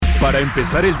Para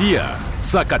empezar el día,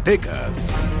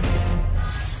 Zacatecas.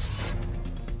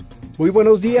 Muy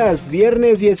buenos días,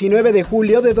 viernes 19 de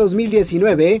julio de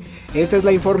 2019. Esta es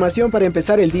la información para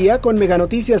empezar el día con Mega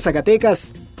Noticias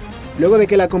Zacatecas. Luego de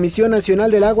que la Comisión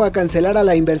Nacional del Agua cancelara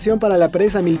la inversión para la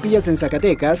Presa Milpillas en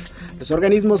Zacatecas, los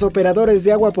organismos operadores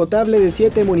de agua potable de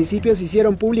 7 municipios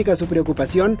hicieron pública su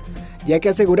preocupación, ya que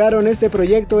aseguraron este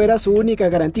proyecto era su única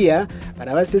garantía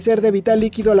para abastecer de vital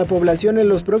líquido a la población en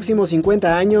los próximos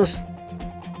 50 años.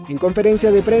 En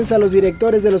conferencia de prensa, los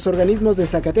directores de los organismos de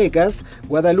Zacatecas,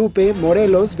 Guadalupe,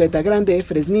 Morelos, Vetagrande,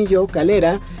 Fresnillo,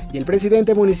 Calera y el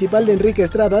presidente municipal de Enrique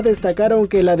Estrada destacaron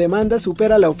que la demanda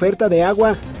supera la oferta de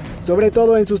agua, sobre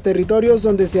todo en sus territorios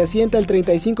donde se asienta el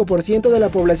 35% de la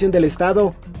población del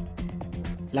estado.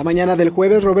 La mañana del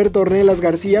jueves, Roberto Ornelas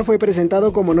García fue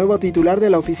presentado como nuevo titular de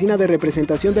la oficina de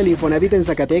representación del Infonavit en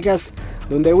Zacatecas,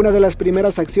 donde una de las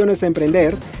primeras acciones a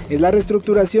emprender es la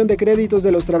reestructuración de créditos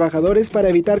de los trabajadores para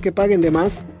evitar que paguen de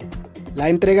más, la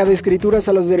entrega de escrituras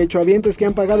a los derechohabientes que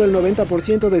han pagado el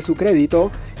 90% de su crédito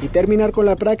y terminar con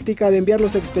la práctica de enviar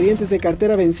los expedientes de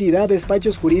cartera vencida a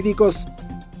despachos jurídicos.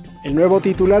 El nuevo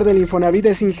titular del Infonavit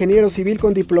es ingeniero civil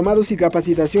con diplomados y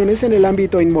capacitaciones en el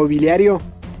ámbito inmobiliario.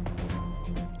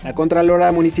 La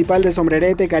Contralora Municipal de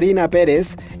Sombrerete, Karina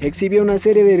Pérez, exhibió una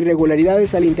serie de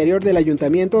irregularidades al interior del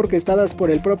ayuntamiento orquestadas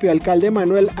por el propio alcalde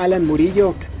Manuel Alan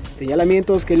Murillo,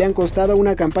 señalamientos que le han costado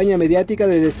una campaña mediática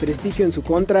de desprestigio en su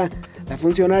contra. La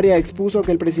funcionaria expuso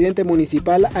que el presidente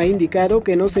municipal ha indicado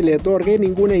que no se le otorgue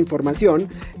ninguna información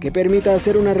que permita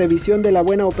hacer una revisión de la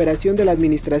buena operación de la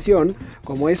administración,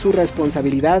 como es su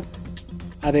responsabilidad.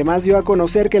 Además, dio a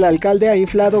conocer que el alcalde ha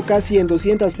inflado casi en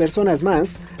 200 personas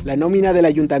más la nómina del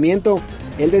ayuntamiento,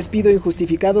 el despido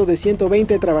injustificado de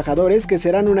 120 trabajadores que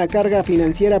serán una carga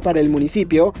financiera para el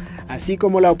municipio, así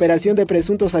como la operación de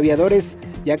presuntos aviadores,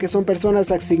 ya que son personas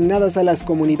asignadas a las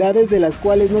comunidades de las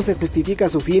cuales no se justifica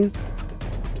su fin.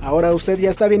 Ahora usted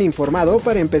ya está bien informado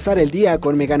para empezar el día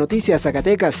con Mega Noticias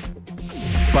Zacatecas.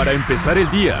 Para empezar el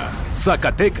día,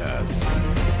 Zacatecas.